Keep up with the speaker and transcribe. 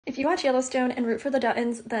If you watch Yellowstone and root for the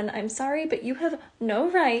Duttons, then I'm sorry, but you have no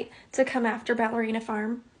right to come after Ballerina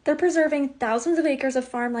Farm. They're preserving thousands of acres of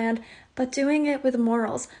farmland, but doing it with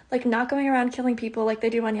morals, like not going around killing people like they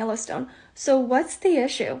do on Yellowstone. So what's the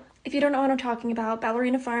issue? If you don't know what I'm talking about,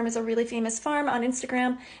 Ballerina Farm is a really famous farm on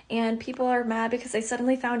Instagram, and people are mad because they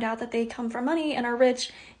suddenly found out that they come from money and are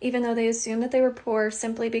rich, even though they assumed that they were poor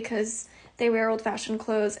simply because they wear old-fashioned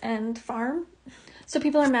clothes and farm. So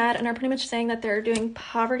people are mad and are pretty much saying that they're doing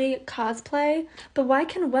poverty cosplay, but why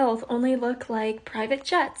can wealth only look like private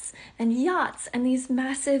jets and yachts and these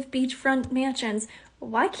massive beachfront mansions?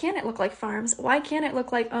 Why can't it look like farms? Why can't it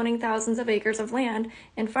look like owning thousands of acres of land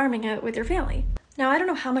and farming it with your family? Now, I don't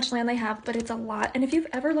know how much land they have, but it's a lot. And if you've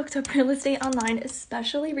ever looked up real estate online,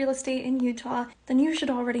 especially real estate in Utah, then you should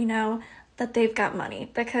already know that they've got money,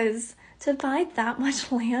 because to buy that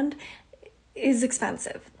much land is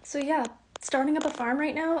expensive. So yeah, starting up a farm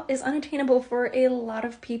right now is unattainable for a lot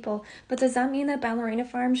of people, but does that mean that Ballerina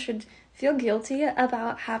Farm should feel guilty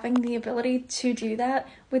about having the ability to do that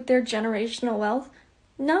with their generational wealth?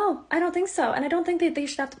 No, I don't think so, and I don't think that they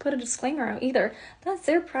should have to put a disclaimer out either. That's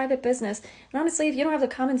their private business, and honestly, if you don't have the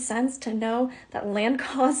common sense to know that land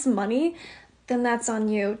costs money, then that's on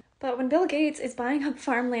you. But when Bill Gates is buying up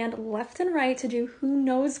farmland left and right to do who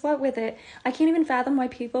knows what with it, I can't even fathom why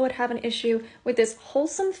people would have an issue with this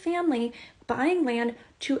wholesome family buying land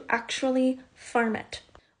to actually farm it.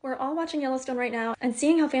 We're all watching Yellowstone right now and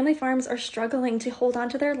seeing how family farms are struggling to hold on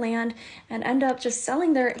to their land and end up just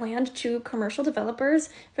selling their land to commercial developers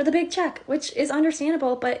for the big check, which is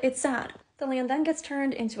understandable, but it's sad. The land then gets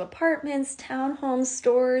turned into apartments, townhomes,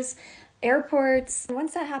 stores, airports. And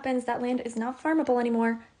once that happens, that land is not farmable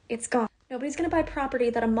anymore. It's gone. Nobody's gonna buy property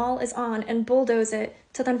that a mall is on and bulldoze it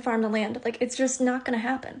to then farm the land. Like, it's just not gonna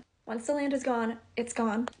happen. Once the land is gone, it's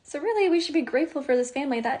gone. So really, we should be grateful for this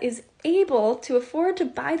family that is able to afford to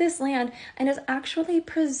buy this land and is actually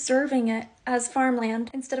preserving it as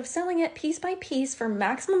farmland instead of selling it piece by piece for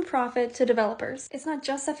maximum profit to developers. It's not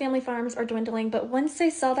just that family farms are dwindling, but once they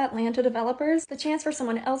sell that land to developers, the chance for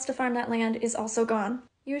someone else to farm that land is also gone,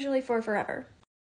 usually for forever.